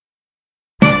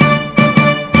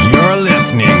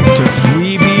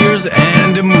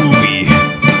the movie.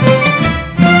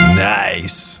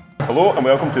 Nice. Hello and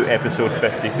welcome to episode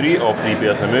 53 of Three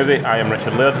Bears in a Movie. I am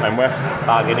Richard Laird, I'm with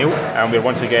Barry Neil. and we're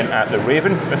once again at the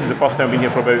Raven. This is the first time I've been here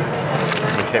for about,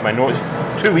 let me check my notes,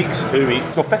 2 weeks. 2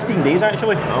 weeks. So 15 days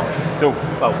actually. Oh. So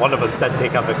Well, one of us did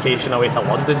take a vacation away to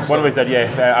London. one of us did,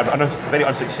 yeah. A very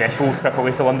unsuccessful trip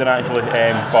away to London actually,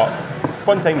 but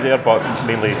fun times there, but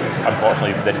mainly,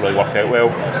 unfortunately, didn't really work out well.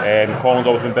 Colin's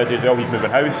always been busy as well. He's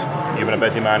moving house. You've been a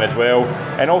busy man as well.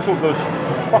 And also, there's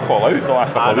fuck all out the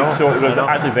last couple of weeks, so there's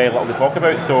actually very little to talk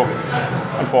about. So,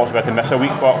 unfortunately, we had to miss a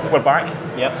week, but we're back.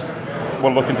 Yes.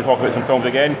 We're looking to talk about some films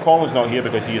again. Colin's not here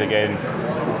because he's again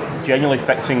genuinely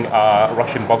fixing a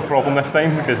Russian bug problem this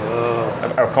time because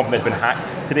our company has been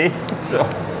hacked today. So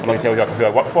I'm not going to tell you who I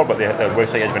work for, but the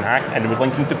website has been hacked and it was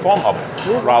linking to Pornhub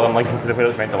rather than linking to the where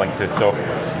it's meant to link to. So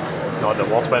It's not the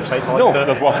worst website to no, look at.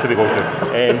 there's worse to be going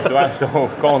to. So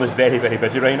Colin is very, very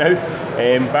busy right now.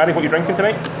 Barry, what are you drinking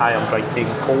tonight? I am drinking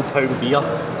Cold Town beer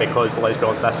because, let's be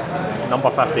honest, this number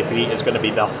 53 is going to be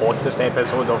the hottest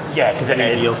episode of Yeah, because it 3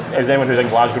 is. years. As anyone who's in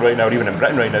Glasgow right now, or even in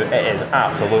Britain right now, it is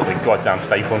absolutely goddamn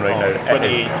stifling right now. It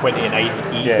is.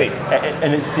 29 easy. Yeah,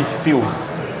 and it just feels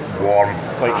warm.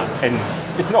 And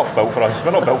it's not built for us.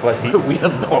 We're not built for this heat. We are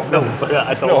not built for it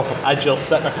at all. No. And you're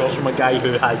sitting across from a guy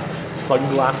who has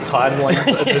sunglass tan lines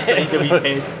at the side of his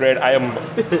head. Red, I am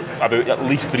about at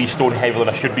least 3 stone heavier than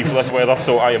I should be for this weather,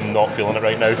 so I am not feeling it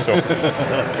right now. So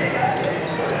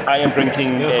I am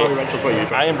drinking. Sorry, Richard, what are you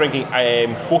drinking? I am drinking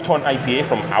Photon IPA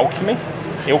from Alchemy,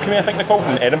 I think they're called,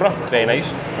 from Edinburgh. Very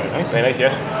nice. Very nice,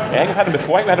 yes. I think I've had them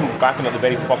before. I think we had them back in the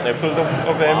very first episode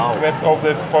of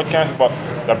the podcast, but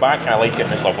they're back and I like it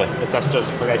and it's lovely. Is this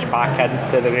just fresh back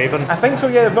into the Raven? I think so,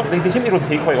 yeah. They seem to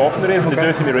rotate quite often, the Raven. They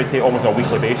do seem to rotate almost on a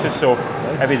weekly basis, so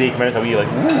every day come in it's a wee like,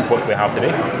 ooh, what do we have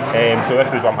today? So this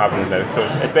is what I'm having now.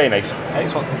 So it's very nice.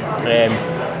 Excellent.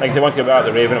 Like I said, once we get back at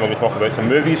the Raven, I'm going to talk about some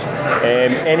movies.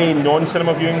 Any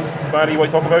non-cinema viewing, Barry, you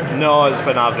want to talk about? No, it's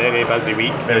been a very busy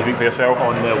week. Very week for yourself.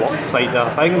 On the work side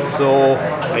of things, so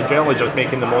I'm generally just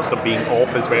making the most of being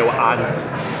off as well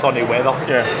and sunny weather.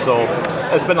 Yeah. So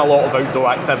it's been a lot of outdoor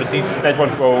activities. This one,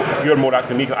 well, you're more active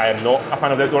than me because I am not a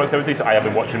fan of outdoor activities. I have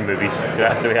been watching movies.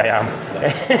 That's the way I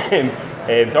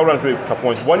am. So I'll run through a couple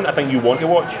ones. One I think you want to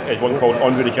watch is one called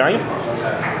Andre the Giant.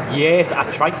 Yes, I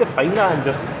tried to find that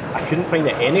and I couldn't find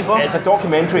it anywhere. It's a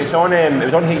documentary. It's on. It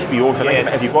was on HBO. So I think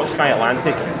Yes. if you've got Sky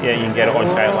Atlantic, yeah, you can get it on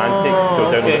Sky Atlantic. So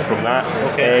download okay. it from that.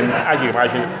 Okay. As you can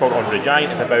imagine, it's called Andre the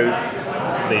Giant. It's about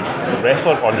the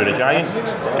wrestler Andre the Giant,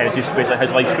 and it's just basically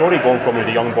his life story, going from as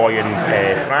a young boy in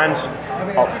France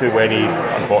up to when he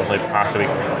unfortunately passed away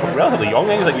relatively young.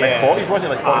 I think he was like mid-40s,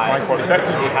 wasn't it? Like 45,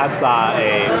 46. He had that.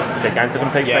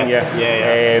 Gigantism type Yes, thing, yeah.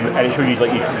 yeah. And it shows you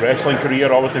like his wrestling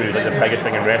career. Obviously, he was like the biggest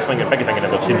thing in wrestling, the biggest thing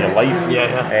you've ever seen in your life. Yeah.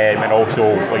 And also,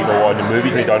 like on the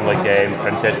movies we've done, like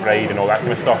Princess Bride and all that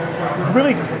kind of stuff.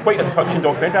 Really quite a touching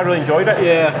documentary. I really enjoyed it.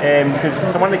 Yeah.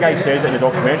 Because one of the guys says it in the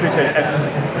documentary, says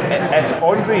if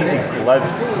Andre had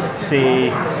lived, say,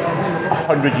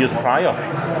 100 years prior,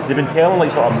 they've been telling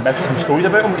like sort of myths and stories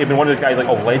about him. He'd been one of the guys like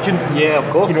of legend. Yeah, of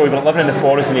course. You know, he'd been living in the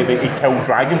forest and he killed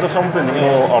dragons or something. You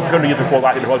know, or 200 years before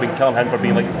that, they'd probably been killing him for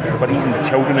being like for eating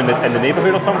children in the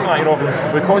neighbourhood or something like that. You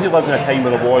know, because he lived in a time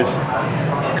where there was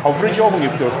coverage of him,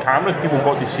 there was cameras, people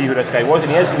got to see who this guy was,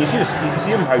 and he is. And you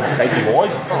see him how big he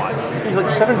was. He's like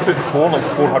 7'4", like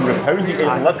 400 pounds. He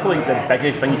is literally the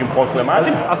biggest thing you can possibly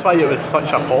imagine. That's why it was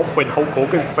such a pop when Hulk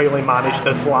Hogan finally managed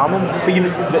to slam him. But you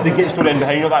know, they get story in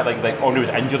behind all that, like Andre was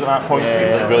injured at that point, so he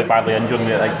was like really badly injured, and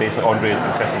like basically Andre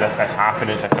insisted that this happened,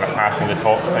 it's a kind of passing the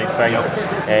torch type thing.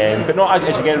 But no,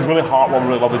 it's again really heartwarming,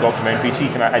 really lovely documentary. You see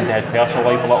kind of into his personal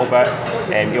life a little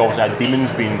bit. He also had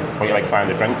demons, being quite a big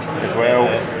fan of the drink as well.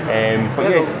 But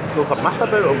yeah, There's a myth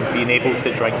about him being able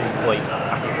to drink like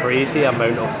a crazy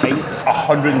amount of pints.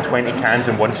 120 cans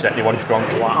in one sitting, once drunk.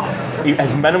 Wow.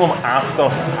 His minimum after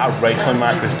a wrestling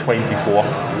match was 24.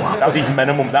 Wow. That was his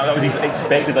minimum. That was his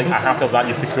expected. Like after that,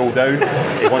 just to cool down.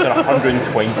 He wanted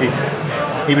 120.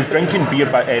 He was drinking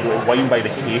wine by the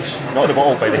case, not the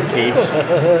bottle, by the case.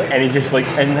 And he just like,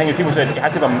 and the thing is, people said he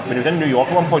had to when he was in New York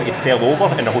at one point, he fell over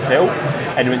in the hotel,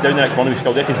 and he went down the next morning, he was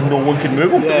still there because no one could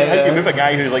move him. How do you move a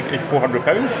guy who like is 400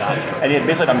 pounds? And he had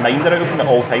basically a minder out of him at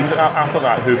all times after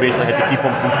that, who basically had to keep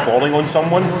him from falling on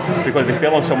someone, because if he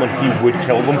fell on someone, he would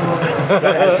kill them.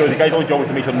 So the guy's only job was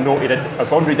to make sure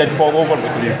if Andre did fall over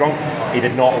because he was drunk, he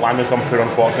did not land on some poor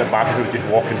unfortunate bastard who was just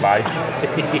walking by.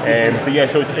 But yeah,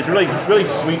 so it's really, really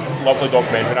sweet, lovely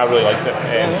documentary, and I really liked it.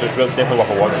 So it's really, definitely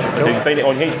worth a watch. So you can find it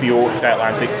on HBO, Sky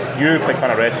Atlantic. You're a big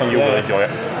fan of wrestling, you'll really enjoy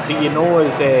it. Do you know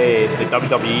is the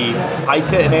WWE tied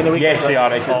to it in any way? Yes, they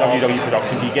are. It's a WWE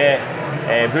production. You get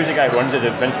Who's the guy who runs it?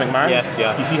 Is it Vince McMahon? Yes,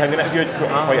 yeah. You see him getting interviewed?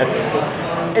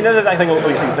 Another thing,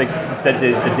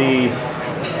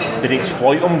 did they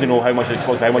exploit him? Do you know how much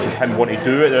is him wanting to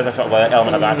do it? There's a sort of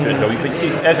element of that to it as well.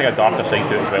 There's like a darker side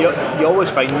to it as well. You always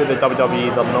find with the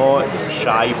WWE, they're not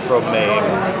shy from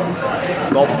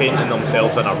not painting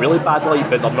themselves in a really bad light,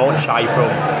 but they're not shy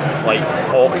from like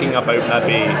talking about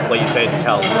maybe, like you said,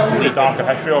 the darker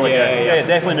history of it. Yeah,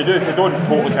 definitely they do. They don't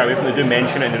totally shy away from it. They do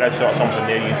mention it, and there is sort of something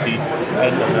there you can see.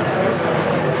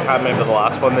 I can't remember the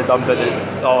last one they done, but it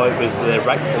was the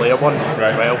Ric Flair one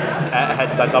as well. It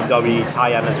had the WWE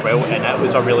tie-in as well, and it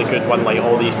was a really good one. Like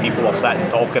all these people were sitting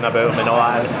talking about them and all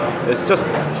that. And it's just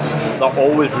they're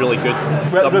always really good.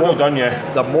 Well done,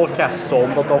 yeah. The more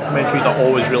somber documentaries are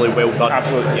always really well done.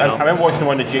 Absolutely. You know? I remember watching the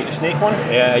one, the Jake the Snake one.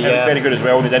 Yeah. It was very good as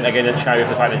well. They didn't shy away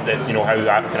from the fact that you know how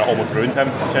that kind of almost ruined him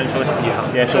essentially.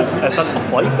 Yeah. So it's a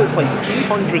tough life. It's like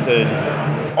 300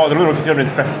 and. Oh, they're only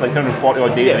 350, like 340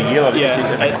 odd days a year.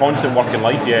 It's a constant working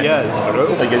life, yeah. Yeah, it's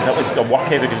brutal. Like it's a work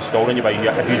ethic installed in you, but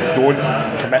if you don't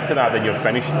commit to that, then you're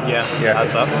finished. Yeah.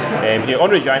 That's it.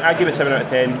 Andre the Giant, I give it 7 out of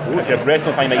 10. If you're a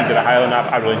wrestling fan, you might give it higher than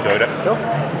that. I really enjoyed it. Cool.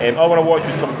 All I want to watch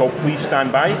was something called Please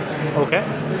Stand By. Okay.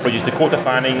 Which is Dakota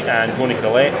Fanning and Toni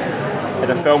Collette. It's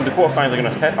a film. Dakota Fanning's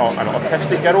like an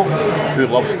autistic girl who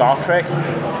loves Star Trek,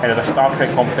 and there's a Star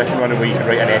Trek competition running where you can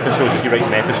write an episode. She writes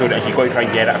an episode, and she's got to try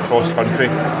and get it across country,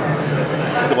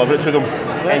 deliver it to them.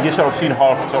 And you sort of seen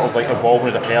her sort of like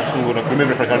evolving as a person, going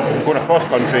across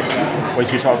country when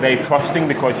she's sort of very trusting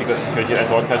because she has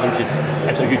autism.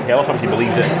 If you tell her something, she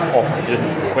believes it off. She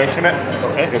doesn't question it.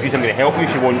 Okay. If you say I'm going to help you,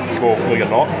 she won't go, no, you're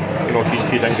not. You know,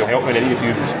 she thinks you'll help me, and if you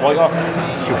exploit her,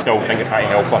 she'll still think you're trying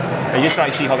to help her. And you just try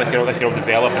to see how this girl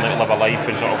develop and live a life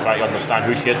and sort of try to understand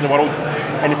who she is in the world.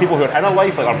 And the people who are in her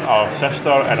life, like her sister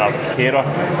and her carer,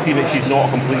 see that she's not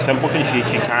a complete simpleton. She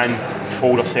can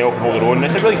hold herself and hold her own. And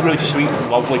it's a really, really sweet,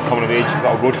 lovely coming of age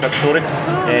little road trip story.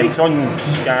 It's on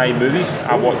Sky Movies.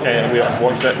 I watched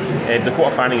it.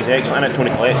 Dakota Fanning is excellent in it.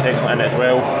 Toni Collette's excellent in it as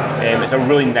well. It's a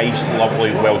really nice,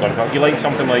 lovely, well done film. If you like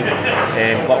something like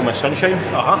Little Miss Sunshine,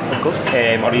 of course,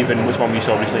 or even which one we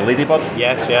saw recently, Ladybird.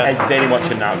 Yes, yeah. It's very much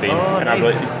in that vein, and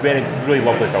nice. Very, really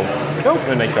lovely film. Cool.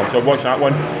 Really nice film. So I watched that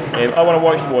one. I want to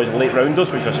watch was Late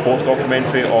Rounders, which is a sports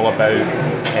documentary all about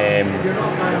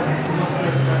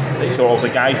sort of the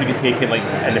guys who get taken like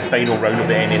in the final round of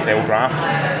the NFL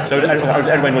draft. So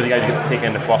everyone knows the guys who get taken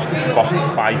in the first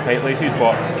 5 places,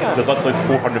 but there's literally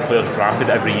 400 players drafted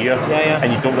every year,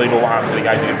 and you don't really know what happens to the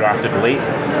guys who get drafted late.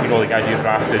 You know, the guys who get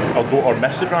drafted or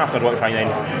miss the draft, or what trying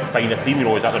to find a team. You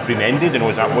know, is that their dream ended? You know,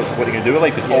 is that what they're going to do with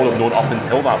life? Because all they've known up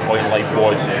until that point in life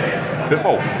was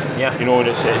football. Yeah. You know, and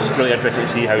it's really interesting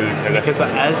to see how this. Because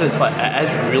it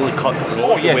is really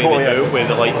cutthroat the way they do it with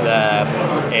like the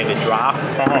draft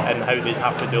and how they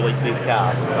have to do like these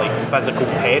kind of like physical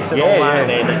tests and all that, and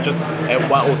then it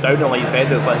whittles down, and like you said,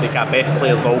 there's like the best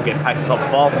players all get picked up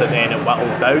first, and then it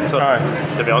whittles down. So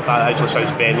to be honest, that actually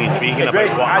sounds very intriguing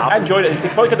about what happens. I enjoyed it. They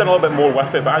probably could have done a little bit more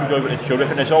with it, but I enjoyed what it showed it,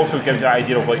 and it also gives you the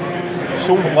idea of like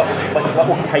so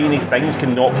little tiny things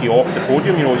can knock you off the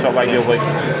podium. You know, sort of idea of like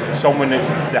someone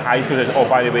at the high school says, oh,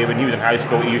 by the way, when he was in high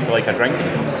school, he used to like a drink,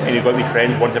 and you've got to be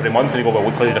friends once every month, and you go, well,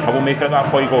 clearly he's a troublemaker at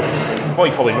that point. You go, well,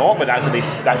 he's probably not, but that's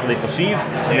what they perceive,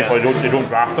 and they don't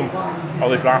draft him, or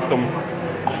they draft him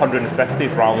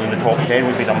 150th rather than the top 10,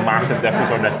 which makes a massive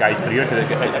difference on this guy's career because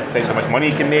it affects how much money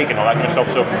he can make and all that kind of stuff.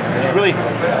 So it's really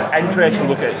interesting to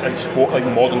look at sport, like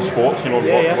modern sports, you know,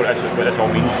 what this all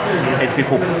means in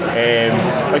people.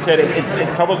 Like I said,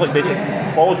 it covers like basically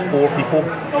follows 4 people.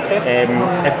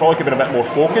 It probably could have been a bit more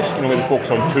focused, you know, maybe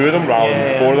focus on 2 of them rather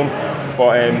than 4 of them.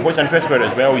 But what's interesting about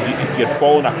it as well is if you're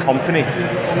following a company,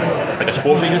 like a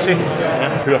sports agency,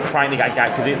 who are trying to get a guy,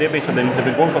 because they've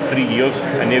been going for 3 years,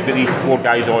 and they've got these 4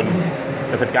 guys on.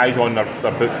 They've had guys on their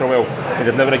book for a while, and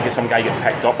they've never get some guy get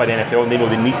picked up by the NFL, and they know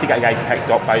they need to get a guy picked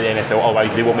up by the NFL,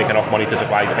 otherwise they won't make enough money to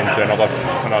survive into another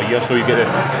year. So you get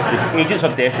these agents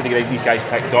are desperate to get these guys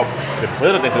picked up, the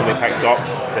players are desperate to be picked up,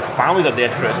 the families are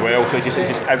desperate as well. So it's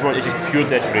just pure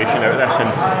desperation out of this, and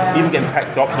even getting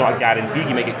picked up is not a guarantee.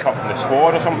 You might get cut from the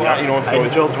squad or something like that, you know. So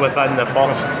injured within the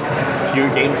first few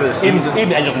games of the season,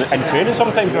 even injured in training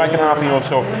sometimes that can happen, you know.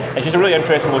 So it's just a really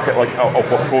interesting look at like of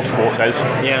what pro sports is.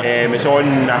 It's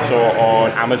I saw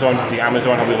on Amazon. The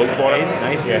Amazon, have we looked for it?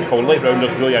 Nice. Yeah, called Late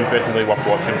Rounders. Really interesting, really worth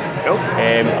watching. Cool.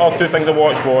 Other 2 things I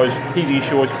watched was TV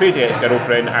shows: Crazy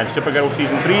Ex-Girlfriend and Supergirl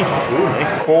season 3.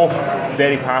 Nice. Both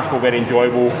very passable, very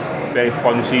enjoyable, very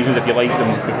fun seasons. If you like them,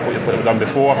 what they've done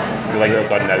before, you like what they've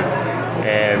done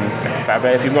now.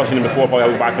 But if you've not seen them before, probably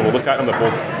I'll go back and we'll look at them. They're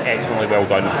both excellently well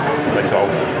done. That's all.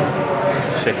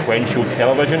 sequential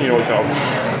television, sort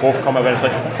of both come out in a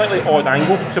slightly odd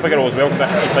angle. Supergirl as well, but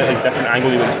a slightly different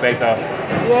angle you would expect a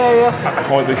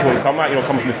comic book show to come at.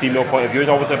 Coming from the female point of view is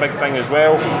obviously a big thing as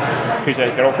well. Whose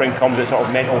girlfriend comes at sort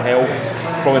of mental health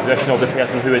from the position of the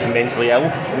person who is mentally ill,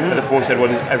 as opposed to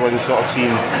everyone's sort of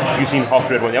you've seen her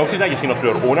through everyone else's eyes, you've seen her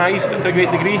through her own eyes to a great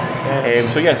degree.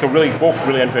 So really, both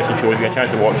really interesting shows. You get a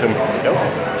chance to watch them.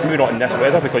 Maybe not in this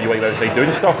weather because you like outside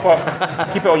doing stuff, but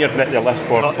keep it on your list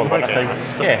for winter time.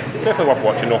 Yeah, definitely worth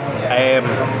watching though.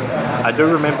 I do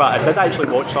remember I did actually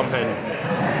watch something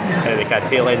at the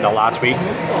tail end of last week.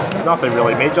 It's nothing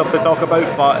really major to talk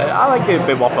about, but I think it'd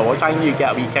be worth a watch. I think you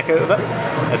get a wee kick out of it.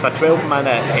 It's a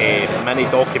 12-minute mini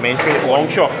documentary. Long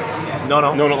shot? No,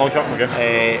 not long shot.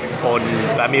 Okay. On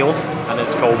Vimeo, and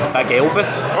it's called Big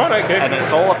Elvis. Oh, right, okay. And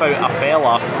it's all about a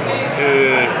fella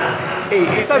who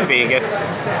he's in Vegas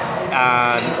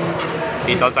and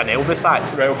he does an Elvis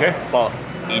act. Right, okay. But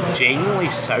he genuinely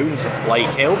sounds like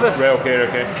Elvis. Right,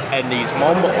 okay. And his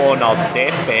mum on her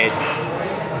deathbed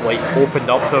opened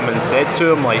up to him and said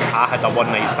to him I had a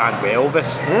one-night stand with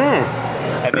Elvis.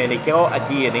 And then he got a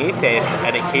DNA test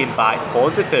and it came back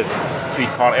positive. So he's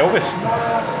part Elvis?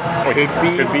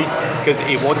 Could be. Because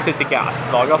he wanted to get a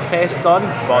thorough test done,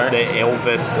 but the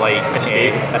Elvis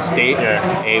estate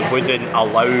wouldn't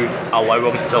allow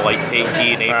him to take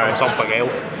DNA from something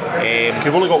else.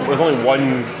 There's only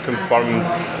one confirmed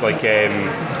what's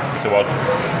the word?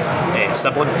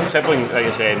 Sibling, like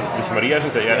it's Lisa Marie,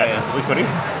 isn't it? Yeah. Lisa Marie?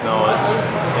 No, it's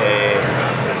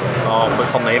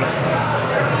what's her name?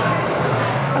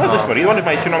 Lisa Marie, the one who's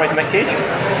married to Nick Cage.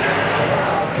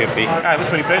 Could be.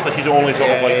 Lisa Marie Presley. She's the only sort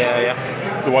of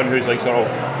the one who's sort of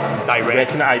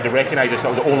recognised as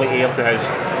sort of the only heir to his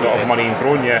sort of money and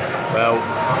throne. Yeah. Well,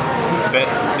 but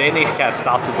then he kind of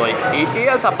started he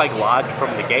is a big lad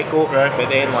from the get-go, right. But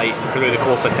then through the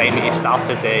course of time he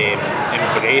started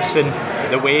embracing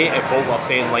the way people are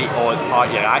saying it's part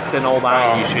of your act and all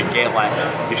that. You should get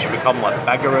you should become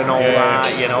bigger and all that,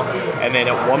 And then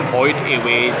at one point he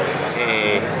weighed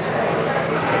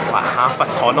it's half a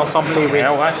ton or something.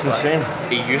 Hell, that's insane.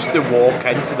 He used to walk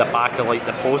into the back of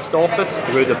the post office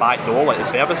through the back door, the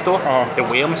service door, to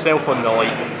weigh himself on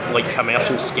the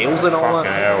commercial scales and all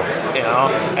that. Hell.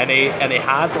 And he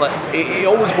had he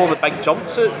always wore the big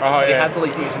jumpsuits. He had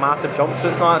these massive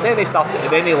jumpsuits and that.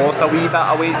 Then he lost a wee bit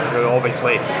of weight,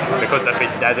 obviously, because if he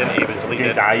didn't, he was leading.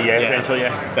 He'd die, eventually,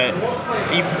 But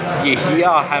see, you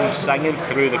hear him singing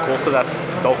through the course of this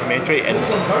documentary, and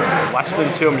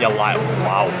listening to him, you're like,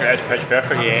 wow. Yeah, it's pitch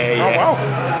perfect. Yeah. Oh, wow.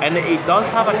 And he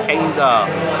does have a kind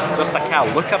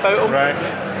of look about him. Right.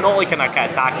 Not in a kind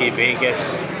of tacky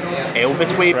Vegas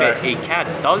Elvis way, right. But he kind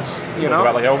of does, A bit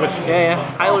like Elvis. Yeah.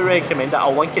 Highly recommend it.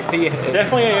 I'll link it to you.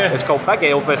 Definitely, yeah. It's called Big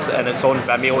Elvis and it's on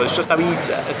Vimeo. It's just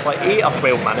it's 8 or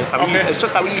 12 minutes. It's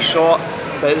just a wee short,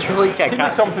 but it's really kind of...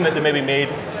 It's something that they maybe made...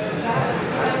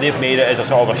 They've made it as a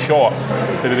sort of a shot,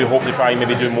 but maybe hope to try and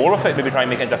maybe do more of it, maybe try and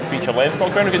make it into a feature length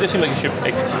documentary, because it seems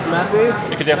like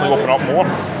it could definitely open up more.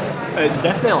 It's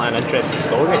definitely an interesting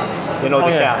story.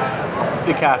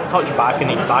 They can touch back in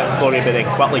his backstory, but then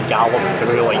quickly gallop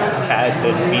through kid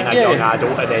and being a young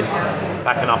adult and then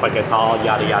picking up a guitar,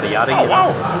 yada yada yada. Oh wow!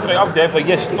 I'll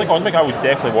definitely I would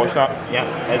definitely watch that. Yeah,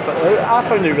 I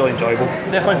found it really enjoyable.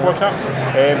 Definitely watch that.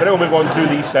 But now we'll move on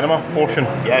to the cinema portion.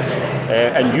 Yes.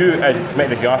 And you, as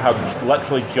Committee of the Jar, have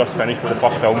literally just finished with the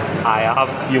first film. I have.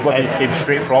 You've literally came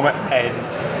straight from it. And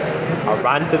I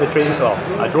ran to the train,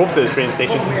 I drove to the train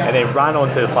station and then ran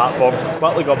onto the platform,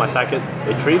 quickly got my tickets,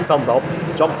 the train turned up,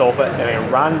 jumped off it and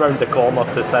then ran round the corner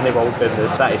to Cineworld in the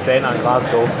city centre in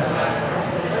Glasgow,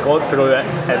 got through it,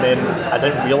 and then I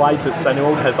didn't realise that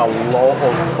Cineworld has a lot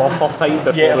of buffer time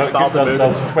before they start the movie.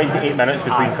 There's 28 minutes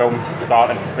between film start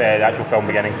and the actual film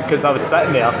beginning. Because I was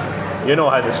sitting there, you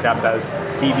know how the script is,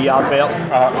 TV adverts,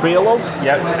 trailers.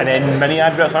 Yep, and then mini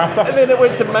adverts after. And then it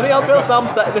went to mini adverts and I'm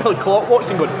sitting there clock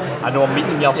watching going, I know I'm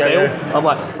meeting yourself. Yeah. I'm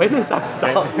like, when does this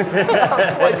start? I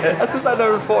was like, this is an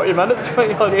hour and 40 minutes, trying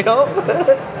to hurry up.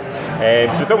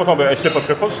 So the film we're talking about is Super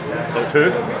Troopers 2.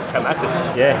 Committed.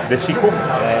 Yeah, the sequel.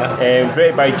 Yeah.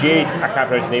 Directed by Jade, I can't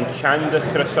pronounce his name,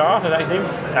 Chandrasekhar, is that his name?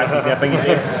 That's his name, I think his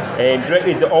name.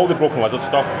 Directed all the Broken Lizard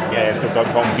stuff. We've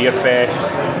got Beer Fest,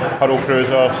 Puddle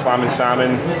Cruiser, Slam and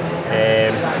Salmon.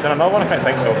 Is there another one? I can't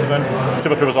think what else he's done.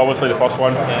 Super Troopers obviously the first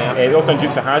one. They also done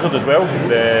Dukes of Hazzard as well,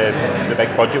 the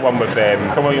big budget one with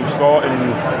Tom William Scott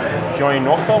and Johnny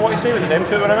Knoxville, what do you say? Was them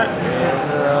two were in it?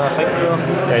 I think so.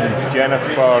 And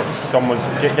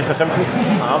Jessica Simpson.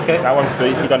 Okay. That one, so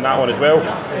he done that one as well.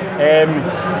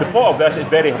 The plot of this is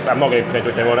very, I'm not going to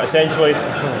pretend to on it, essentially,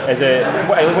 is it,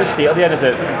 what state are they in? Is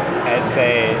it? It's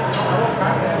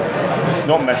It's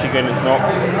not Michigan. It's not.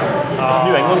 It's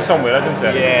New England somewhere, isn't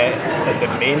it? Yeah. Is it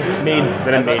Maine? Maine.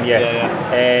 They're in Maine,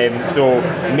 yeah. So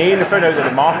Maine, they found out that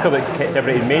the marker that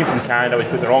separated Maine from Canada was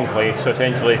put in the wrong place. So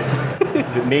essentially,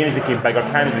 Maine became bigger,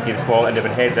 Canada became smaller, and they've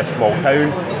inherited this small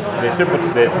town. The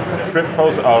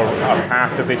troopers are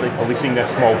tasked with basically policing this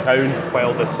small town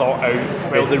while they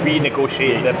they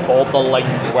renegotiate the borderline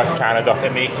with Canada to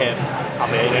make it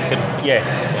American. Yeah.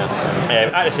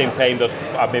 At the same time, there's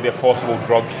maybe a possible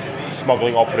drug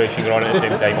smuggling operation going on at the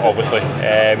same time, obviously.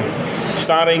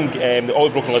 Starring the All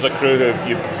the Broken Lizard crew, who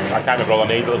I can't remember all their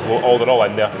names, but they're all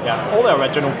in there. Yeah, all the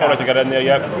original cast. Are in there,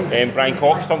 yeah. Brian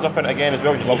Cox turns up in it again as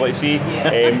well, which is lovely to see.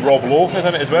 Rob Lowe is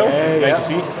in it as well, nice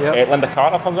to see. Yeah. Linda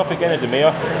Carter turns up again as the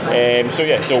mayor.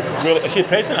 So really, is she the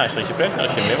president actually? Is she president or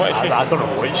is she mayor? What is she? I don't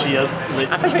know what she is.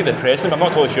 I think she's the president, but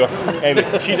I'm not totally sure.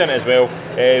 She's in it as well.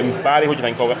 Barry, what do you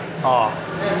think of it?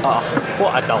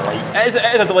 What a delight. It is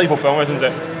a delightful film, isn't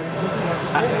it?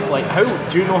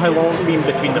 Do you know how long it's been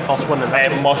between the first one and this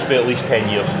one? It must be at least 10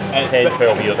 years.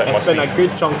 12 years. It's been a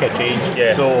good chunk of change.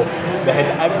 Yeah. So they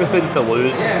had everything to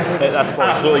lose at this point.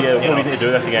 Absolutely, yeah. No reason to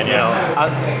do this again,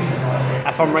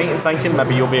 If I'm right in thinking,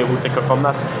 maybe you'll be able to confirm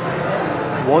this.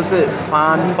 Was it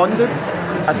fan funded?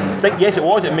 I think yes, it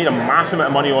was. It made a massive amount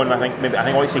of money on. I think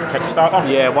I want to say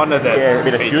Kickstarter. Yeah, one of the. Yeah, it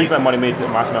made a huge amount of money. Made a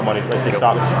massive amount of money to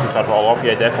start it all off.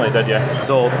 Yeah, definitely did. Yeah.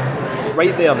 So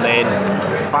right there and then,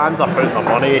 fans are putting their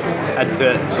money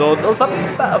into it. So there's a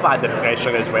bit of added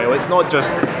pressure as well. It's not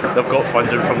just they've got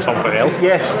funding from somewhere else.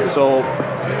 Yes. So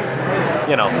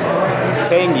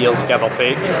 10 years give or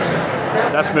take.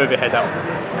 This movie had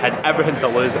everything to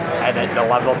lose and it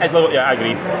delivered. Yeah, I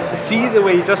agree. See the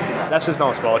way this is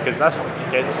not a spoiler because this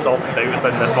gets sorted out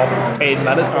within the first 10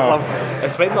 minutes or something.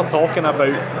 It's when they're talking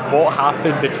about what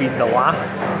happened between the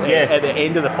last at the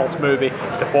end of the first movie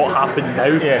to what happened now.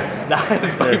 Yeah. That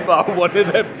is by far one of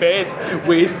the best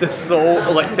ways to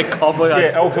cover it.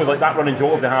 Yeah, also like that running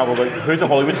joke they have of who's a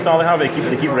Hollywood star they have, they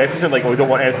keep referencing we don't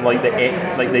want anything like the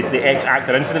ex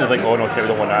actor incident. It's like, oh no shit, we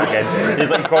don't want that again.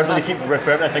 It's like constantly keep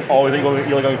referring to it,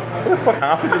 you're going, what the fuck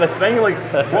happened to this thing?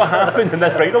 What happened in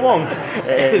this ride along?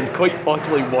 It's quite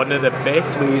possibly one of the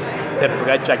best ways to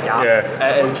bridge a gap.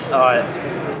 Yeah. It is,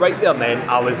 right there and then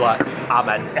I was like, I'm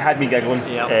in. It had me giggling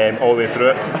all the way through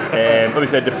it. Like we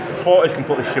said, the plot is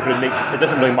completely stupid. It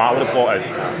doesn't really matter what the plot is.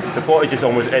 The plot is just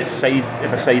almost it's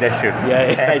a side issue.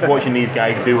 Yeah. It is watching these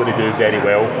guys do what they do very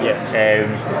well. Yes.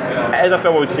 It is a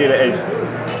film I would say that is.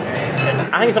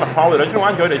 I think it's on a par with the original.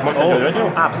 I enjoyed it as much as the original.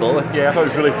 Absolutely. Yeah, I thought it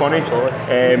was really funny.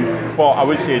 Absolutely. But I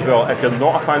would say as well, if you're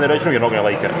not a fan of the original, you're not going to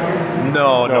like it.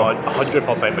 No,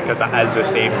 100% because it is the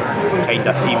same kind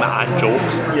of theme and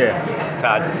jokes. Yeah.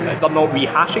 They're not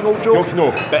rehashing old jokes.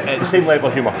 No, but it's the same level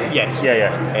of humour. Yes. Yeah.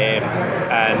 And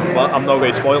I'm not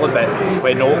going to spoil it, but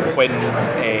when all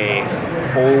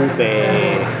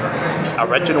the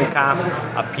original cast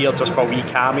appeared just for wee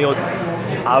cameos,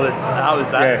 I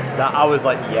was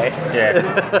like, yes. Yeah.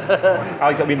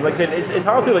 It's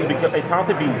hard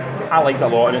to be. I like it a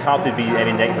lot, and it's hard to be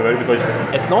any negative about it because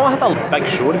it's not had a big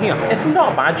show here. It's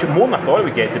not a bad show, more than I thought it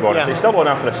would get, to be honest. It's still on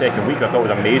after the second week. I thought it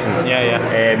was amazing.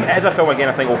 It is a film again.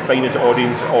 I think will find its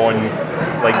audience on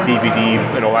DVD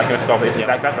and all that kind of stuff. That's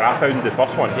where I found the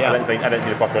first one. I didn't see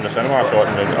the first one in the cinema. I saw it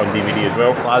on DVD as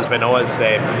well. As we know, it's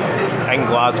in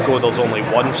Glasgow. There's only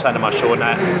one cinema showing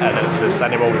it, and it's the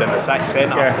Cineworld in the City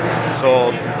Centre.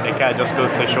 So it kind of just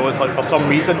goes to show. It's like for some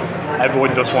reason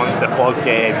everyone just wants to plug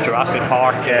Jurassic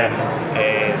Park.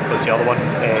 What's the other one?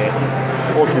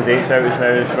 Ocean's 8's out now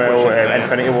as well.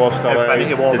 Infinity War's still out.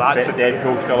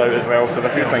 Deadpool's still out as well. So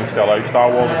there's a few things still out.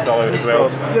 Star Wars is still out as well.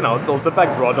 So there's the big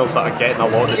runners that are getting a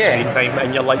lot of screen time,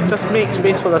 and you're like, just make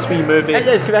space for this wee movie. It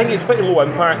is, because I think it's pretty low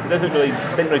impact. It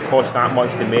didn't really cost that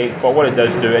much to make, but what it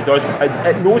does do, it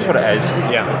knows what it is,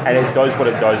 and it does what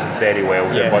it does very well.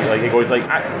 It goes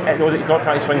it knows it's not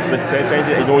trying to swing for the fences.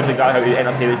 It knows exactly how to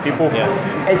entertain its people.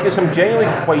 It's got some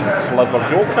genuinely quite clever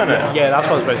jokes in it. Yeah, that's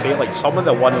what I was about to say. Like some of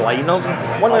the one-liners,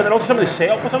 and also some of the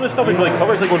setup for some of the stuff is really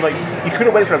clever. It's like going you could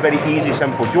have went for a very easy,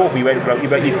 simple joke, but you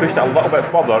pushed it a little bit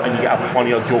further, and you get a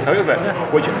funnier joke out of it.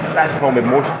 Which that's the problem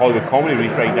with most Hollywood comedy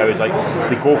right now is they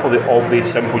go for the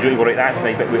obvious simple joke. You go, right, that's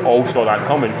nice, but we all saw that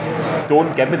coming.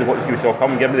 Don't give me what you saw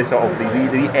coming. Give me the sort of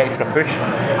the extra push.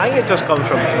 I think it just comes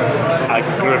from a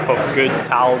group of good,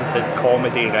 talented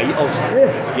comedy writers, who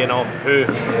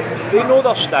they know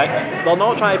their shtick. They're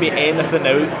not trying to be anything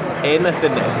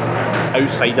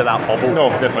outside of that bubble. No,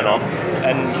 definitely not.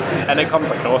 And it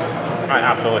comes across. Right,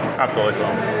 absolutely.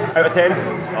 Out of 10?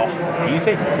 Oh,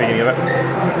 easy. What are you give it?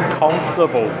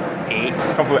 Comfortable 8.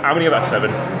 I'm going to give it a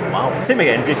 7. Wow. Same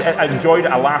again. I enjoyed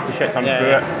it. I laughed the shit ton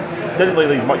through it. didn't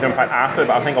really leave much impact after,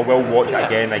 but I think I will watch it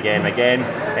again.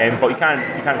 But you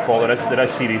can't fault there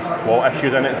is serious plot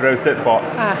issues in it throughout it,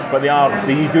 but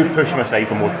they do push them aside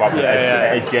for most part. It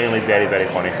is genuinely very, very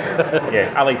funny.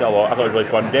 Yeah, I liked it a lot. I thought it was really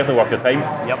fun. Definitely worth your time.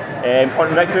 Yep. On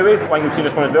the next movie, I think you've seen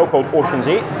this one as well, called Ocean's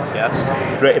 8. Yes.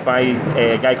 Directed by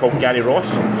a guy called Gary Ross,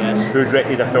 who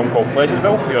directed a film called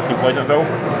Pleasantville. Have you ever seen Pleasantville?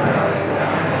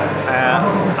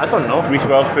 I don't know. Reese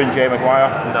Witherspoon, Jerry Maguire.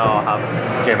 No, I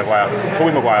haven't. Jerry Maguire.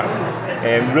 Tobey Maguire.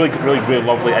 Really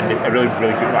lovely indie, a really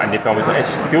good indie film. It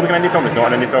feels like an indie film. It's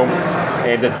not an indie film.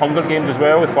 Did Hunger Games as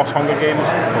well, the first Hunger Games.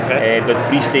 Okay. Did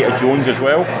Free State of Jones as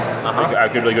well. A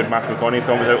really good Matthew McConaughey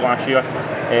film was out last year.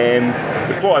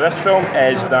 The plot of this film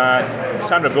is that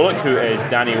Sandra Bullock, who is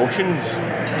Danny Ocean's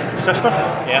sister,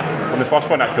 from the first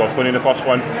one, that's George Clooney in the first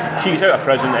one, she gets out of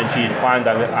prison and she's planned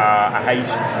a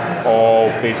heist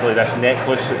of basically this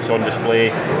necklace that's on display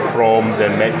from the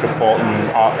Metropolitan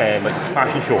Art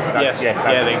fashion show.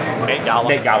 The Met Gala.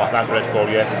 Met Gala, that's what it's called,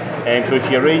 so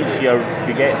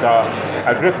she gets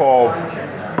a group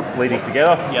of ladies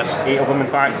together, 8 of them in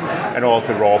fact, in order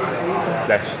to rob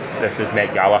this is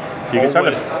Met Gala.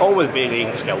 So all with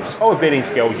varying skills. All with varying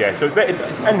skills, yeah. So on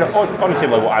the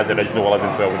same level as the original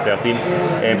 11, 12 and 13.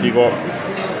 So you've got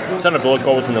Sandra Bullock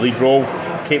always in the lead role,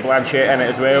 Cate Blanchett in it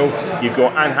as well. You've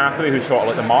got Anne Hathaway, who's sort of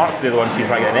like the mark, they're the one she's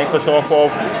trying to get a necklace off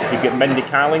of. You've got Mindy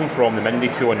Kaling from the Mindy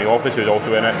Show in The Office, who's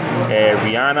also in it.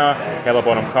 Rihanna, Helena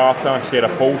Bonham Carter, Sarah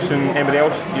Paulson. Anybody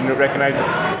else you recognise?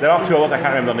 There are 2 others, I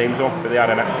can't remember their names though, but they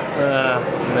are in it.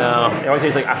 No. I want to say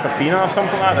it's like Afafina or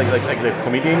something like that, like the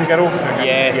comedian girl.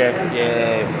 Yes.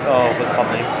 Yeah. Oh, what's her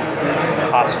name?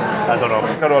 Pass. I don't know.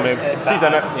 Her own name. She's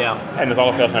in it. Yeah. And there's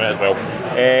other person in it as well.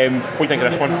 What do you think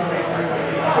of this one?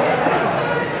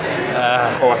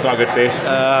 That's not a good face.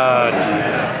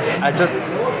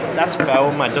 This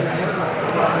film, it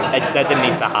didn't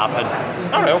need to happen.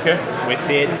 Alright, okay. We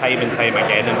say it time and time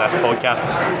again in this podcast.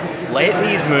 Let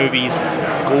these movies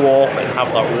go off and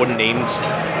have their own names.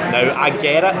 Now, I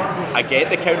get it. I get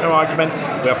the counter argument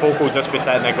where folk will just be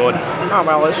sitting there going,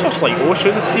 well, it's just like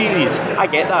Ocean's series. I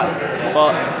get that.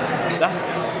 But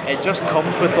it just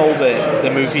comes with all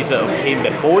the movies that have came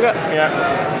before it. Yeah.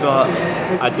 But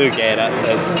I do get it.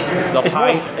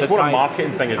 It's more a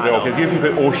marketing thing as well. If you can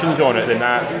put Oceans on it, then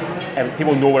that, and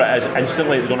people know what it is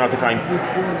instantly. They don't have to try and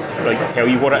tell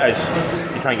you what it is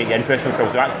to try and get you interested in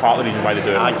films. So that's part of the reason why they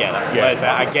do it. I get it.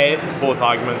 Yeah. I get both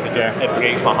arguments. It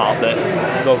breaks my heart that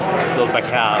there's like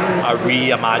a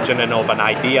reimagining of an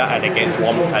idea and it gets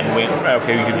lumped in with. Right,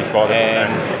 okay, you can just call it.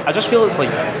 I just feel it's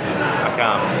like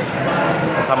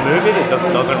it's a movie that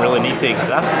doesn't really need to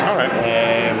exist. Alright.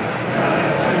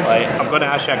 I'm going to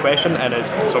ask you a question,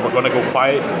 so we're going to go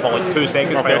quiet for like 2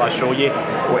 seconds while I show you.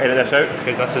 We'll edit this out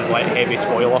because this is like heavy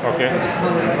spoiler. Okay.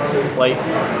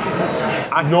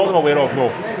 I'm not aware of, no.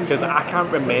 Because I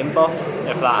can't remember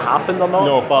if that happened or not.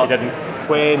 No, but it didn't.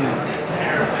 When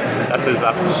this is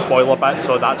a spoiler bit,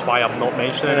 so that's why I'm not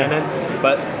mentioning anything.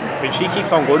 But when she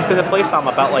keeps on going to the place, I'm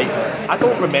a bit like, I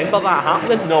don't remember that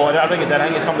happening. No, I think it did. I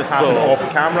think it's something that's happened off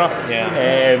camera.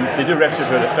 Yeah. They do references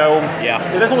through the film. Yeah.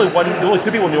 There's only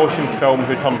 2 people in the Ocean film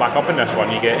who turn back up in this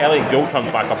one. You get Elliot Gould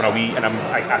turns back up in a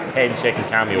 10-second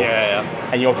cameo. Yeah.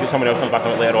 And you also get someone else turns back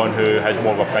up later on who has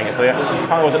more of a thing to play.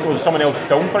 Was someone else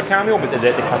filmed for a cameo, but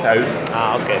they cut it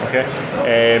out.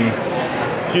 Okay.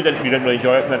 So you didn't really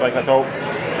enjoy it, like at all?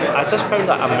 I just found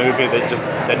that a movie that just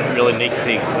didn't really need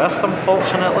to exist,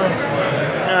 unfortunately.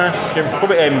 What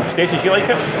about Stacey? She like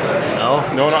it? No,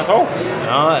 not at all.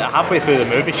 No, halfway through the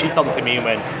movie, she turned to me and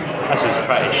went, "This is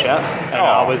pretty shit," and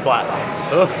I was like,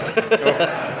 "Oh."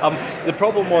 The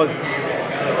problem was.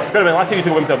 But I mean, last time you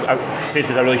took women to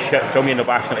Stacey's a really shit film, you end up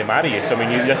asking to marry you. So I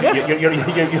mean,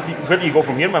 where do you go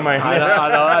from here, my man? I know,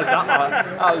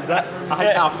 that was it. I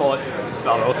think after like, I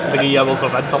don't know, 3 years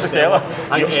of Interstellar,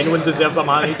 I think anyone deserves a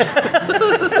marriage.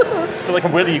 So like,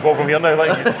 where do you go from here now?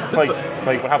 Like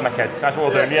we're having a kid. That's what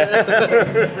we're doing,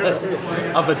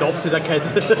 yeah. I've adopted a kid.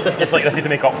 It's like this is to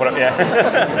make up for it, yeah.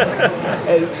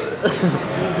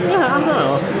 I don't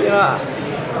know. Yeah.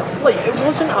 Like, it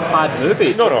wasn't a bad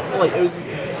movie. No. Like, it was,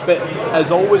 but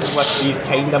as always with these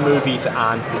kind of movies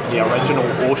and the original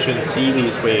Ocean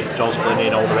series with George Clooney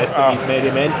and all the rest of these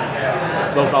merry men,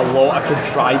 there's a lot of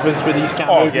contrivance with these kind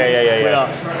of movies. Yeah.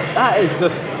 That is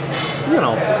just,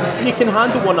 you can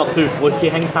handle 1 or 2 fluky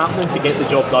things happening to get the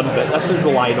job done, but this is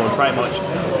relying on pretty much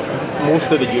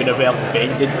most of the universe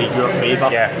bending to your favour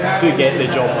to get the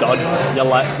job done.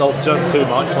 There's just too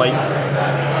much. Like,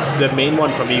 the main one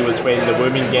for me was when the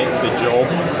woman gets the job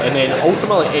and then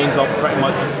ultimately ends up pretty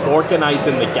much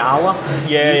organising the gala,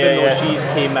 even though she's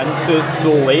came into it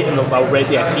so late and there's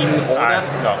already a team on it.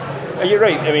 No. You're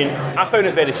right. I mean, I found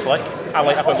it very slick.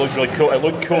 I thought it looked really cool. It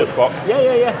looked cool as fuck.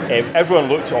 Yeah. Everyone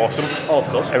looks awesome. Oh, of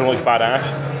course. Everyone looks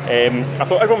badass. I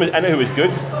thought everyone was in it who was good.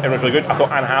 Everyone was really good. I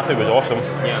thought Anne Hathaway was awesome.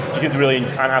 Yeah.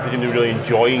 Anne Hathaway seemed to really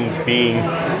enjoying being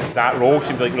that role. She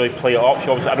seemed to really play it up. She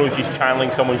obviously, I don't know if she's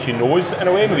channeling someone she knows in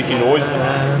a way. Maybe she knows.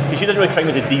 She doesn't really strike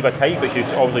me as a diva type, but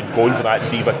she's obviously going for that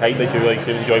diva type. That she really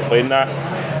seems to enjoy playing that.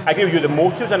 I agree with you. The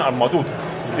motives in it are muddled.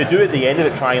 They do at the end of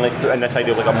it try and like put in this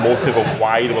idea of like a motive of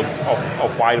why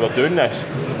they were doing this,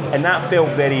 and that felt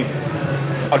very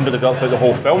underdeveloped throughout the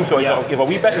whole film. So it's sort of, you have a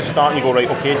wee bit at the start and you go, right,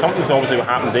 okay, something's obviously what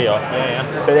happened there.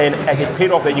 But then it gets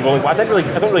paid off, then you go, like, well, I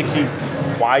don't really see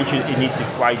why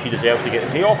she deserves to get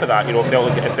the payoff of that. You know, it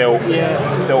felt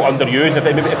underused. If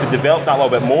they developed that a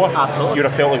little bit more, absolutely, you'd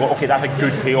have felt like, well, okay, that's a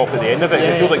good payoff at the end of it.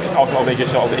 It feels like ultimately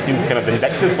just sort of it seems kind of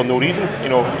vindictive for no reason. You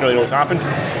know what's happened.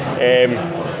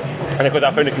 And because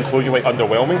I found the conclusion quite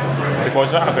underwhelming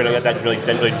because of that. I found it didn't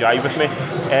really jive with me.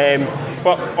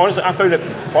 But honestly, I found it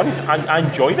fun. I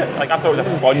enjoyed it. Like, I thought it was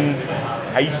a fun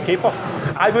heist caper.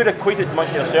 I would equate it to much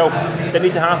to yourself. Did it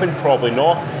need to happen? Probably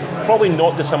not. Probably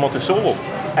not dissimilar to Solo.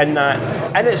 In that,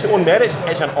 in its own merits,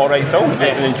 it's an alright film.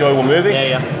 It's an enjoyable movie.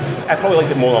 I probably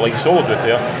liked it more than I liked Solo, to be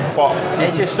fair. But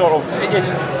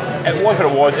it was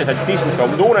what it was. It's a decent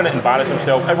film. No one in it embarrassed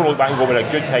himself. Everyone looked back and go, we had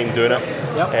a good time doing it.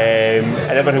 And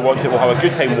everyone who watched it will have a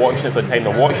good time watching it for the time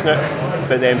they're watching it,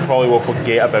 but then probably will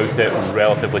forget about it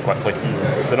relatively quickly.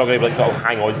 They're not going to be like sort of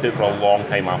hang on to it for a long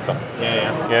time after.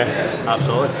 Yeah.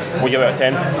 Absolutely. What do you give it out of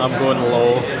 10? I'm going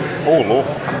low. Oh, low.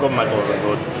 I'm going middle of the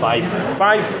road.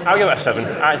 5. I'll give it a 7.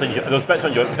 There's bits I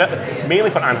enjoyed,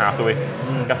 mainly for Anne Hathaway.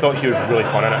 I thought she was really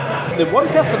fun in it. The one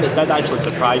person that did actually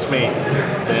surprise me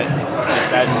that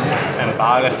didn't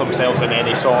embarrass themselves in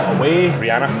any sort of way.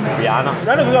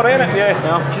 Rihanna was alright in it,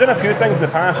 yeah. She's done a few things in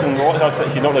the past and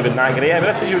she's not really been that great. I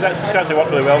mean, she actually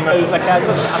worked really well in this. It was like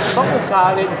a subtle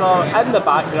character in the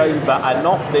background, but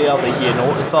enough there that you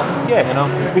notice her. Yeah, you know.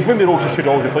 Which maybe the role she should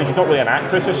always be playing. She's not really an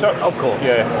actress as such. Of course.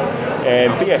 Yeah.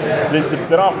 But yeah,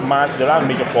 there are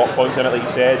major plot points in it, like you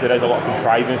said. There is a lot of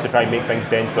contrivance to try and make things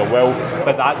bend to their will.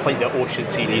 But that's like the Ocean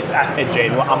series in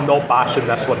general. I'm not bashing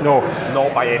this one. No.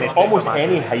 Not by any stretch. Almost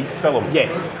any heist film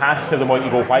has to the point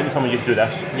you go, why did someone just do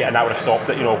this? Yeah. And that would have stopped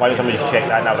it. You know, why did someone just check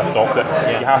that and that would have stopped it?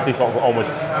 Yeah. You have to sort of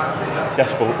almost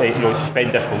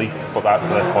suspend disbelief for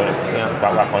this point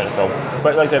of that point of the film.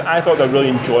 But like I said, I thought it was a really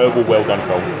enjoyable, well done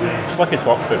film. Slick as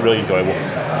fuck, but really enjoyable.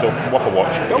 So worth a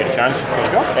watch if you get a chance.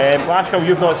 Last film,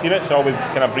 you've not seen it, so I'll be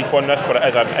kind of brief on this, but it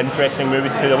is an interesting movie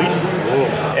to say the least.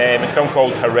 It's a film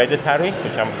called Hereditary,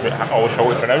 which I always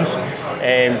struggle to pronounce.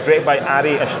 Directed by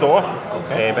Ari Aster.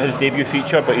 His debut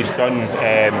feature, but he's done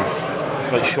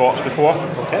like shorts before.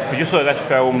 Producer of this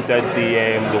film did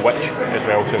the Witch as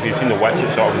well, so if you've seen The Witch,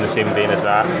 it's sort of in the same vein as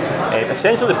that.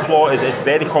 Essentially the plot is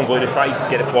very convoluted. Try to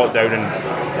get the plot down and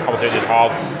how it is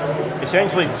hard.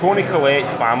 Essentially, Toni Collette's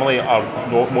family are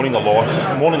mourning the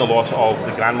loss of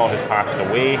the grandmother who's passed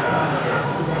away.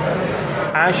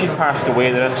 As she passed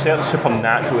away, there is a certain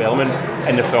supernatural element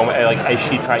in the film, like as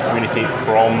she tried to communicate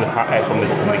from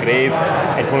the grave,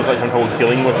 and Toni Collette's having trouble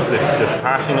dealing with the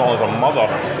passing not only of her mother,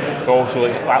 but also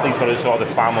like, that leaves her as sort of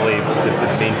the family,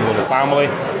 the main people of the family,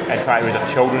 and trying to raise her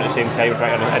children at the same time.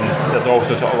 And there's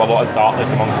also sort of a lot of darkness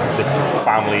amongst the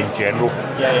family in general.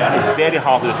 It's very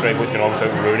hard to describe what's going on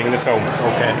without ruining the film.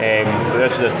 But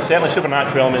there's certainly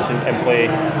supernatural elements in play.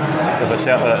 There's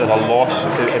a loss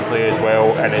in play as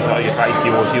well, and it's like you try to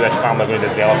deal with see this family going to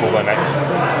develop over the next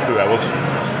 2 hours.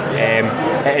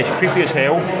 It is creepy as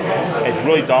hell. It's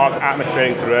really dark,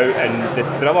 atmospheric throughout, and the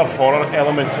thriller horror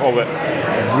elements of it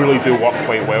really do work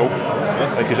quite well.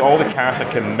 Because all the cast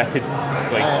are committed.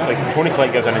 Like Toni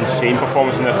Collette gives an insane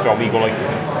performance in this film. You go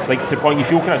like to the point you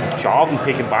feel kind of jarred and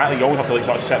taken back. Like you always have to like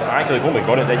sort of sit back. You're like, oh my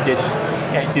god, it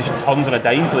just turns on a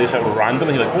dime to like sort of random.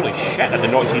 And you're like, holy shit, I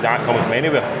did not see that coming from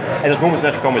anywhere. And there's moments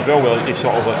in this film as well where like, it's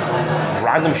sort of like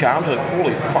random shit. I'm like,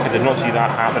 holy fuck, I did not see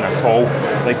that happen at all.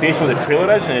 Like based on what the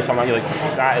trailer is, and it's something like, you're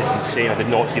like, that is insane. I did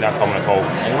not see that coming at all.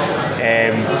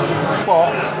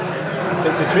 But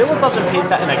because the trailer doesn't paint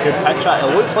that in a good picture.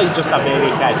 It looks like just a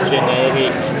very kind of generic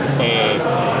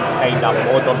kind of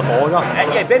modern horror.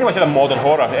 Yeah, very much like a modern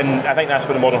horror, and I think that's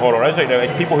what the modern horror is right now.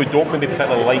 It's people who don't maybe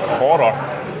particularly like horror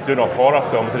doing a horror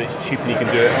film because it's cheap and you can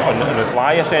do it on the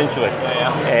fly essentially.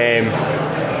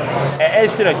 It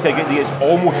is it's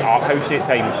almost art housey at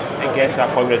times. It gets to that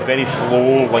point where it's very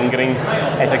slow, lingering.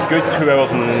 It's a good 2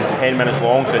 hours and 10 minutes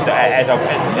long, so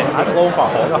that's long for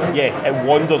horror. Yeah, it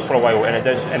wanders for a while, and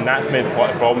that's maybe part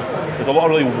of the problem. There's a lot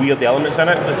of really weird elements in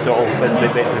it, like sort of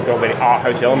very art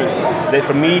house elements that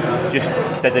for me just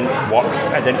didn't work.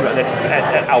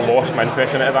 I lost my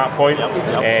interest in it at that point.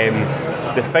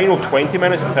 The final 20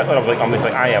 minutes in particular, I'm just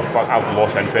like, I've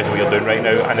lost interest in what you're doing right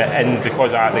now, and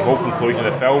because of the whole conclusion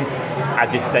of the film, I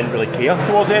just didn't really care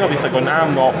towards the end. I'm just like going,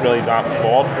 I'm not really that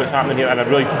bored with what's happening here, and I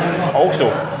didn't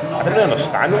really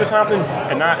understand what was happening,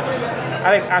 and I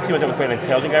think actually when I'm quite an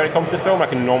intelligent guy when it comes to film, I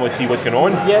can normally see what's going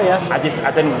on. I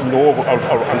didn't know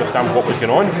or understand what was going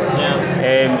on.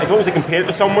 As long as I compare it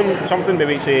to something,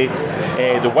 maybe say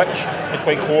The Witch is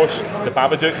quite close, The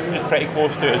Babadook is pretty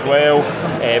close to it as well,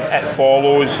 It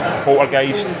Follows,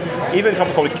 Poltergeist, even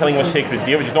something called Killing of a Sacred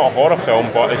Deer, which is not a horror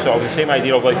film, but it's sort of the same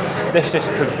idea of like this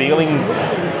prevailing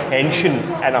tension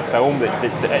in a film that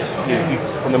it's,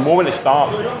 from the moment it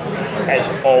starts, it's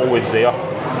always there.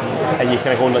 And you kind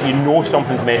of go, like, you know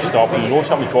something's messed up, and you know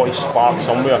something's got to spark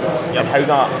somewhere, and how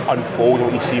that unfolds,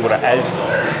 what you see, what it is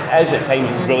at times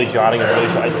really jarring, and really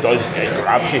sort of it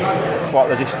grabs you. But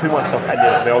there's just too much stuff in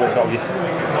there as well that sort of just,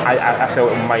 I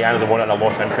felt in my end of the one that I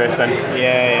lost interest in. Maybe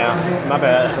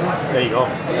there you go.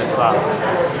 It's that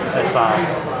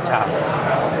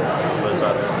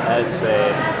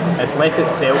it's let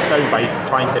itself down by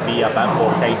trying to be a bit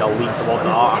more kind of lean towards the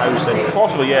art house, and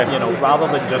possibly, you know, rather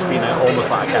than just being almost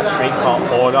like a straight cut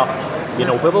horror. You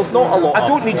know, where there's not a lot. I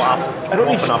don't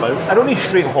need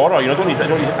straight horror. You know,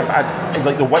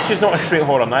 like The Witch is not a straight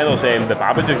horror. Neither is the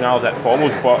Babadook. Neither is It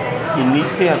Follows. But you need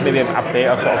to have maybe a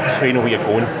better sort of train of where you're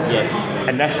going. Yes.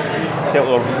 And this, you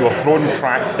were throwing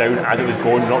tracks down as it was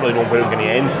going, not really knowing where it was going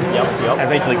to end. Yep. And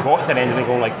eventually got to an end and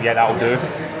going like, yeah, that'll do.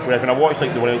 Whereas when I watched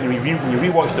when you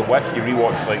rewatch The Witch, you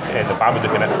rewatch The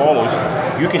Babadook and It Follows,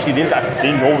 you can see they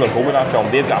know where they're going with that film.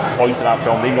 They've got a point to that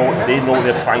film. They know what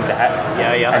they're trying to hit.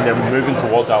 And they're moving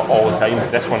towards that all the time.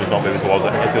 This one is not moving towards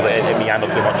it. I feel like it meandered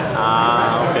too much.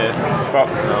 Okay. But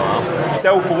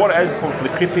still, for what it is, for the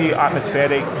creepy,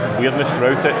 atmospheric weirdness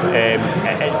throughout it,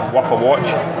 it's worth a watch.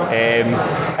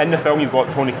 In the film, you've got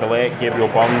Toni Collette, Gabriel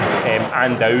Byrne,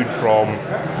 Ann Dowd from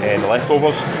The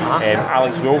Leftovers.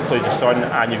 Alex Wolff plays the son,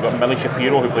 and you've got Millie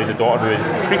Shapiro who plays the daughter, who is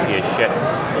creepy as shit.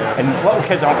 And little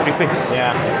kids are creepy.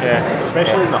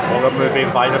 Especially in the horror movie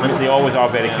environment. They always are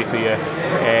very creepy.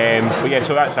 But yeah,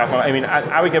 so that's that one. I mean,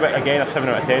 I would give it again a 7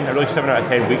 out of 10. A really 7 out of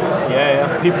 10 week.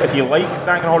 If you like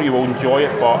that kind of horror, you will enjoy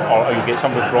it, or you'll get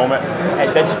something from it.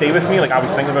 It did stay with me. Like, I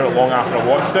was thinking about it long after I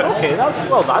watched it. Okay, that's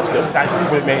good. That's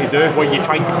what it meant to do. Were you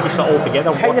trying to piece it all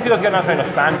together? Kind of feel like I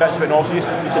understand bits, but also just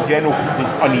a general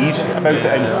unease about it.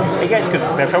 And it gets, because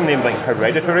the film named like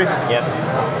Hereditary. Yes.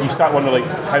 You start wondering like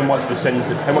how much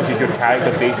is your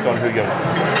character based on who your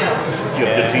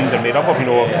genes are made up of. You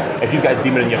know, if you've got a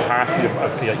demon in your past,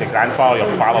 your grandfather,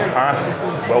 your father's past,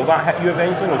 will that hit you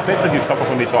eventually? You know, especially if you suffer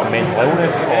from any sort of mental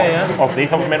illness, or if they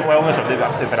suffer from mental illness, or if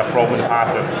they've had a problem in the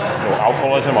past with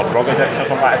alcoholism or drug addiction or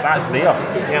something like that. If that's there,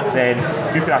 then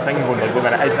you can start thinking, going like, wait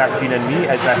a minute, is that gene in me?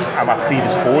 Am I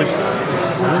predisposed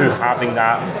to having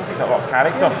that sort of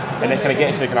character? And it kind of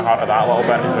gets to the kind of heart of that a little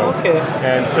bit as well. Okay.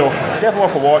 So definitely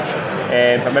worth a watch.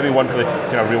 But maybe one for the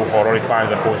kind of real horror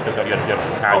fans as opposed to your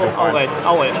casual fan.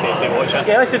 I'll let Stacey watch it.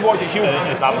 Yeah, let's just watch it.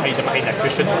 Is that behind a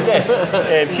cushion? Yes.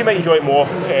 She might enjoy it more. I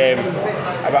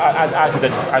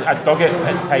dug it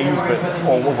at times, but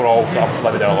overall sort of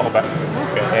let it down a little bit.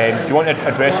 Okay. Do you want to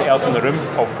address the elephant in the room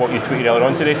of what you tweeted earlier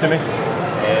on today to me?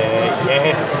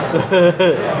 Yes.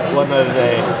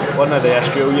 one of the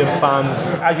Australian fans.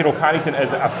 As you know, Paddington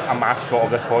is a mascot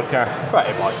of this podcast.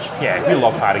 Pretty much. Yeah, we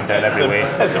love Paddington in every way.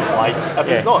 It's implied. If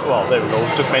it's not, well, there we go.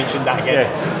 Just mentioned that again.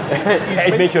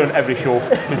 It's mentioned on every show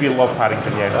because we love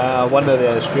Paddington. One of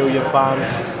the Australian fans.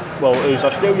 Well, it was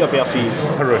Australia versus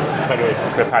Peru.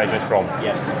 Where Paddington's from.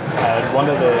 Yes. And one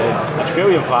of the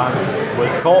Australian fans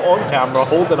was caught on camera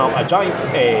holding up a giant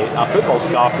a football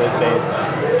scarf that said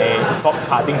 "Fuck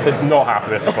Paddington." Not happy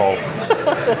with this at all.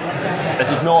 This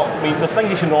is not. I mean, there's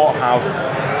things you should not have.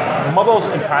 Mothers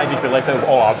and Paddington should be left out of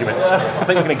all arguments. I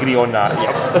think we can agree on that.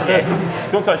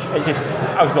 Yeah. Don't touch. It's just.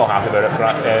 I was not happy about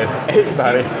it,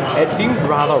 Barry. It seemed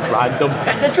rather random.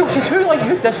 Because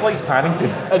who dislikes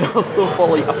Paddington? And also for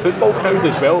like a football crowd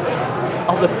as well.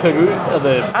 the Peru,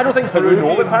 I don't think Peru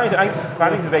know about Paddington. I think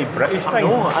Paddington's a very British thing.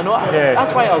 I know. Yeah.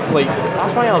 That's why I was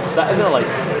sitting there like,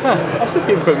 this is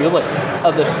getting quite weird. Like,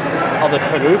 are the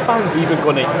Peru fans even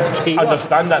going to care?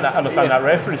 Understand that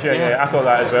reference? Yeah. I thought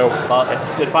that as well. But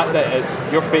the fact that it's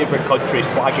your favourite country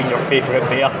slagging your favourite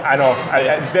beer. I know.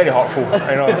 It's very hurtful.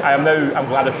 I know. I'm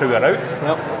glad I threw that out.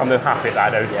 Yep. I'm now happy at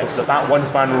that now. Yes. That one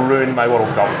fan ruined my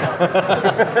World Cup.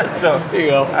 So there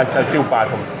you go. I feel bad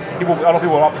for him. A lot of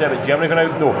people are upset about Germany going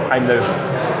out. No, I'm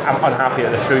unhappy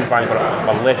at the Australian fans for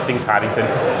molesting Paddington,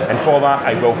 and for that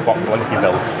I will fuck Blinky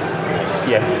Bill.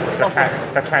 Yeah,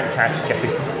 I can't catch Skippy.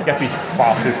 Skippy's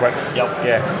far too quick. Yep.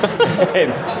 Yeah.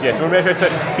 So remember,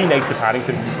 be nice to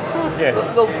Paddington. Yeah.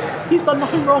 He's done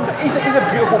nothing wrong. He's a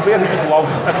beautiful bear who just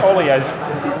loves. That's all he is.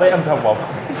 Let him have love.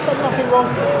 He's done nothing wrong.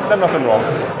 Done nothing wrong.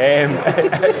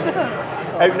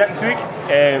 Out next week,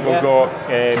 we've got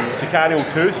Sicario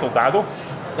 2, Soldado.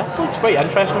 This looks quite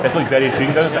interesting. This looks very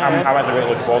intriguing, doesn't it? I'm actually really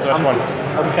looking forward to this one.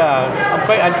 I'm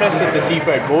quite interested to see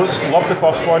where it goes. Love the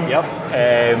first one. Yep.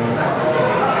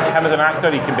 Him as an actor,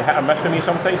 he can be hit or miss for me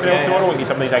sometimes. Sometimes I don't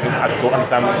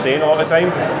understand what he's saying a lot of the time.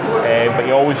 But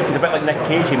he's a bit like Nick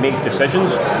Cage. He makes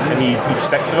decisions and he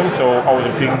sticks to them. So always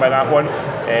intrigued by that one.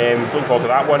 Looking forward to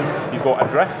that one. You've got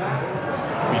Adrift.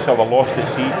 You saw the Lost at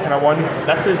Sea kind of one.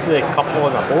 This is the couple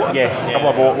on a boat. Yes, couple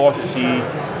of boat, Lost at Sea.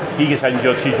 He gets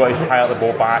injured, she's got to pilot the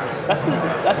boat back. This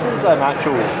is an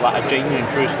actual, like a genuine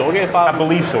true story. I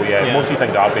believe so, yeah. Most of these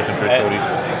things are based on true stories.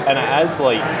 And it is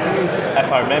like,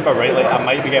 if I remember rightly, I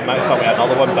might be getting mixed up with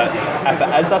another one, but if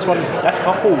it is this one, this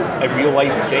couple in real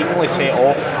life genuinely set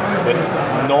off with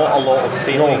not a lot of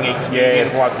sailing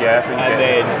experience. And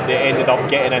then they ended up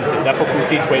getting into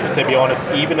difficulties, which, to be honest,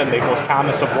 even in the most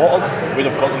calmest of waters, would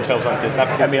have got themselves into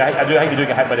difficulties. I mean, I do think they do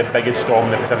get hit by the biggest storm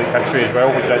in the Pacific history as well,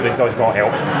 which does not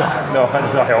help. No, that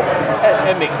does not help.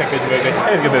 It makes a good movie.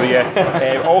 It is a good movie,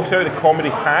 yeah. Also, the comedy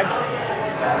Tag.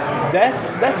 This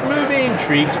movie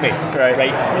intrigues me.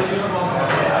 Right.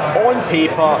 On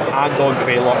paper and on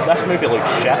trailer, this movie looks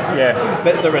shit. Yeah.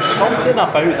 But there is something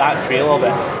about that trailer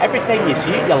that every time you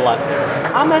see it, you're like,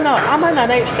 I'm in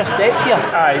an extra step here.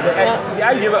 Aye. The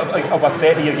idea of a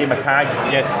 30-year game of tag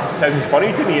sounds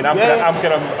funny to me, and I know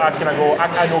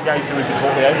guys who would be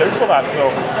totally out for that.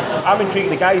 So I'm intrigued.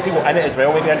 The guys people in it as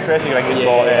well may be interesting. I think it's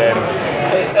got.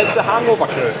 It's the Hangover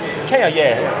crew. Kind of,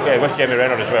 yeah, with Jeremy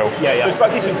Renner as well. Yeah. So it's got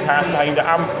a decent cast behind it.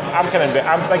 I'm thinking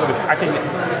I think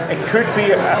it could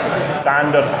be a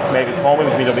standard maybe comedy,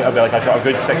 which means it'll be like a sort of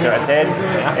good 6 out of 10.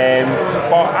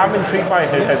 But I'm intrigued by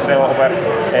it a little bit.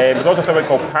 There's also something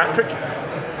called Patrick,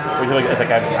 which is like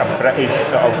a British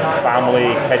sort of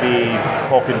family, kiddie,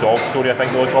 cock and dog story, I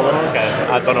think they would call it. Okay,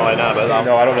 I don't know anything about that.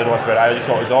 No, I don't really know much about it. I just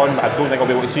thought it was on. I don't think I'll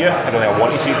be able to see it. I don't think I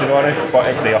want to see it, to be honest, but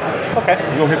it's there. Okay.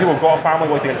 You know, if people have got a family,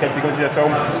 want to take a kid to go and see the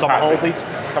film, Summer holidays.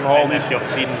 And if you've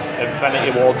seen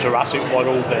Infinity War, Jurassic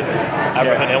World, and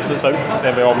everything else that's out,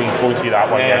 then by all means go and see that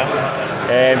one.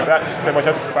 But that's pretty much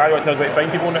it. Barry, what tells us about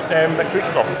find people next week?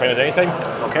 Or find us anytime.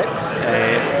 Okay.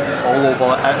 All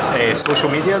over social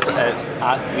medias, it's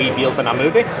at 3 Beers in a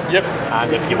Movie. Yep.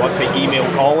 And if you want to email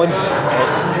Colin,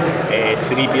 it's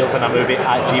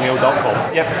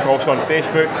 3beersinamovie@gmail.com. Yep. We're also on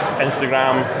Facebook,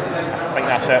 Instagram. I think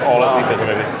that's it. All at 3 Beers in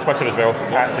a Movie. Twitter as well.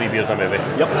 At 3 Beers in a Movie.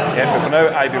 Yep. But for now,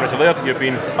 I've been Richard Laird. You've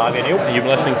been Barry Neil. And you've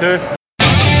been listening to 3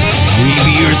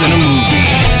 Beers in a Movie.